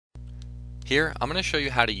Here, I'm going to show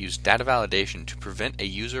you how to use data validation to prevent a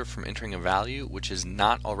user from entering a value which is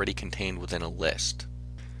not already contained within a list.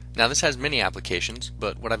 Now this has many applications,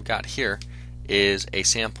 but what I've got here is a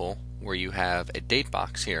sample where you have a date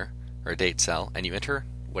box here, or a date cell, and you enter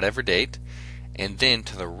whatever date, and then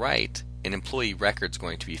to the right, an employee record is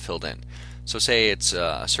going to be filled in. So say it's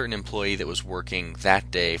a certain employee that was working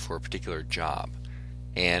that day for a particular job,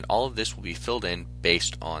 and all of this will be filled in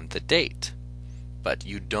based on the date. But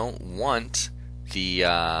you don't want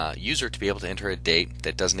the user to be able to enter a date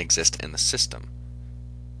that doesn't exist in the system.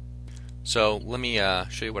 So let me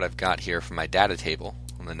show you what I've got here from my data table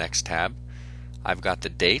on the next tab. I've got the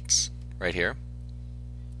dates right here.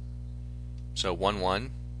 So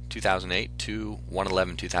 1/1/2008 to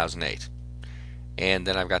 1/11/2008. And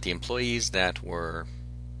then I've got the employees that were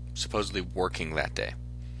supposedly working that day.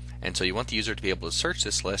 And so you want the user to be able to search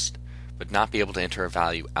this list but not be able to enter a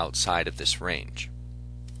value outside of this range.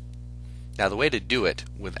 Now the way to do it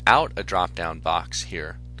without a drop-down box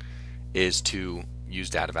here is to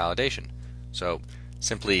use data validation. So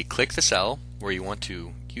simply click the cell where you want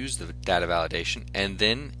to use the data validation, and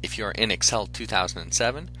then if you are in Excel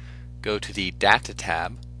 2007, go to the Data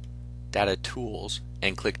tab, Data Tools,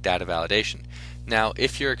 and click Data Validation. Now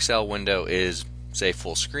if your Excel window is, say,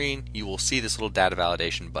 full screen, you will see this little data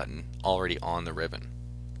validation button already on the ribbon.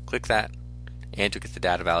 Click that and you'll get the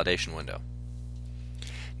data validation window.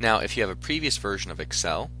 Now if you have a previous version of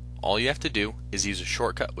Excel, all you have to do is use a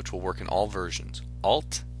shortcut which will work in all versions,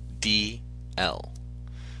 Alt-D-L.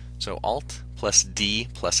 So Alt plus D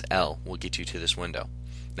plus L will get you to this window.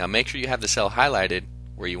 Now make sure you have the cell highlighted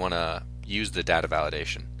where you want to use the data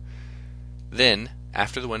validation. Then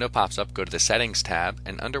after the window pops up, go to the Settings tab,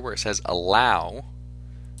 and under where it says Allow,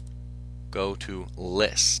 go to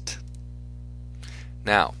List.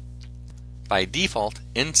 Now by default,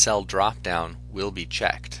 in-cell drop-down will be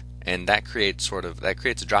checked, and that creates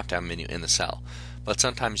a drop-down menu in the cell. But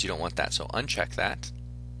sometimes you don't want that, so uncheck that.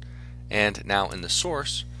 And now in the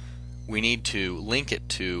source, we need to link it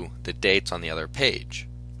to the dates on the other page.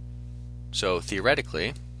 So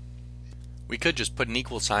theoretically, we could just put an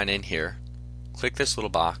equal sign in here, click this little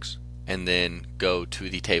box, and then go to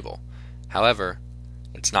the table. However,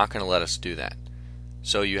 it's not going to let us do that.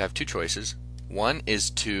 So you have two choices. One is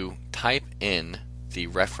to type in the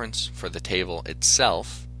reference for the table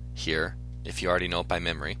itself here, if you already know it by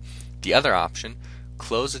memory. The other option,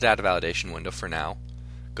 close the data validation window for now,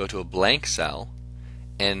 go to a blank cell,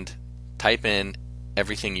 and type in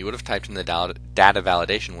everything you would have typed in the data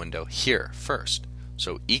validation window here first.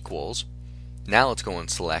 So equals, now let's go and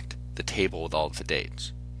select the table with all of the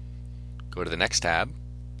dates. Go to the next tab,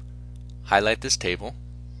 highlight this table,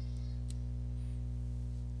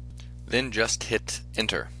 then just hit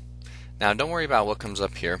enter. Now don't worry about what comes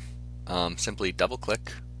up here. Simply double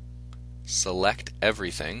click, select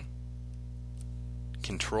everything,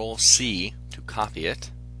 Control C to copy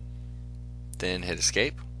it, then hit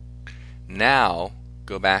escape. Now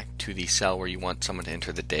go back to the cell where you want someone to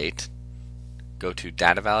enter the date, go to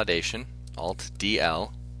data validation,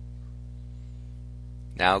 Alt-DL.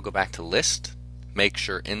 Now go back to list, make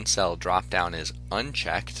sure in cell drop down is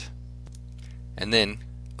unchecked, and then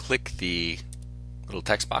click the little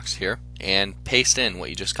text box here and paste in what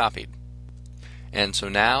you just copied. And so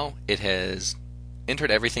now it has entered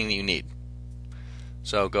everything that you need.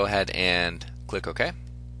 So go ahead and click OK.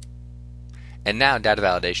 And now data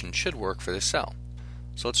validation should work for this cell.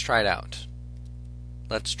 So let's try it out.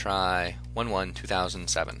 Let's try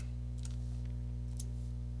 1/1/2007.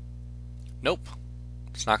 Nope,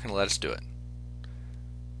 it's not going to let us do it.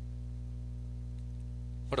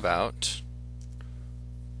 What about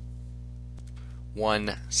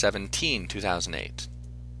 1/17/2008?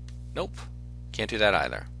 Nope, can't do that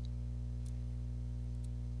either.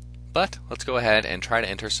 But let's go ahead and try to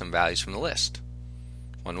enter some values from the list.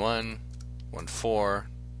 1/1, 1/4,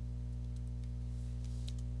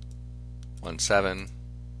 1/7.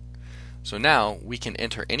 So now we can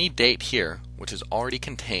enter any date here which is already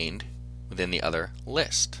contained within the other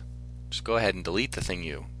list. Just go ahead and delete the thing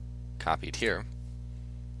you copied here.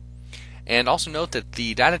 And also note that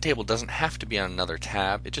the data table doesn't have to be on another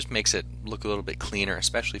tab. It just makes it look a little bit cleaner,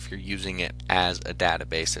 especially if you're using it as a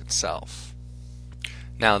database itself.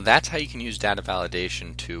 Now that's how you can use data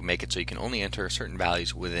validation to make it so you can only enter certain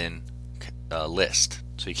values within a list.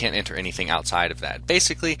 So you can't enter anything outside of that.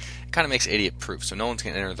 Basically, it kind of makes idiot proof, so no one's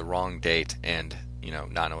going to enter the wrong date and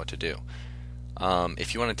not know what to do.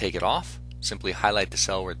 If you want to take it off, simply highlight the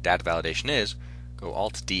cell where data validation is, go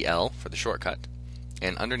Alt-DL for the shortcut,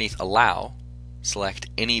 and underneath Allow, select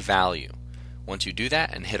any value. Once you do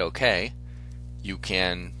that and hit OK, you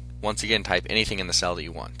can once again type anything in the cell that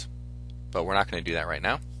you want. but we're not going to do that right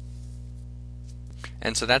now.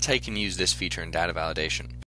 And so that's how you can use this feature in data validation.